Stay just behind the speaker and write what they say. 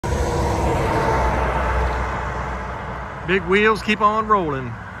Big wheels keep on rolling.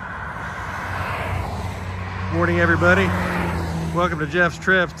 Morning, everybody. Welcome to Jeff's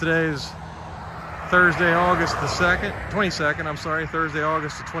Trips. Today's Thursday, August the 22nd, I'm sorry, Thursday,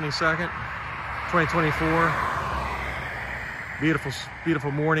 August the 22nd, 2024.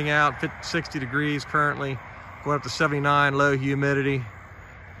 Beautiful morning out, 60 degrees currently, going up to 79, low humidity.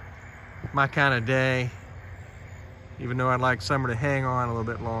 My kind of day, even though I'd like summer to hang on a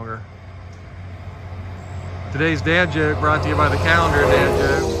little bit longer. Today's dad joke brought to you by the Calendar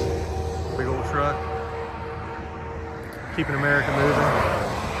Dad Jokes. Big old truck. Keeping America moving.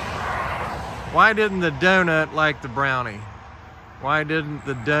 Why didn't the donut like the brownie? Why didn't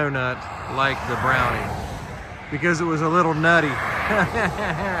the donut like the brownie? Because it was a little nutty.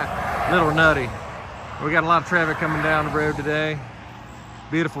 Little nutty. We got a lot of traffic coming down the road today.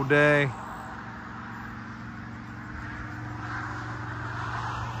 Beautiful day.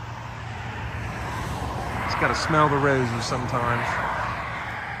 Just gotta smell the roses sometimes.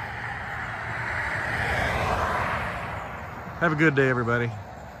 Have a good day, everybody.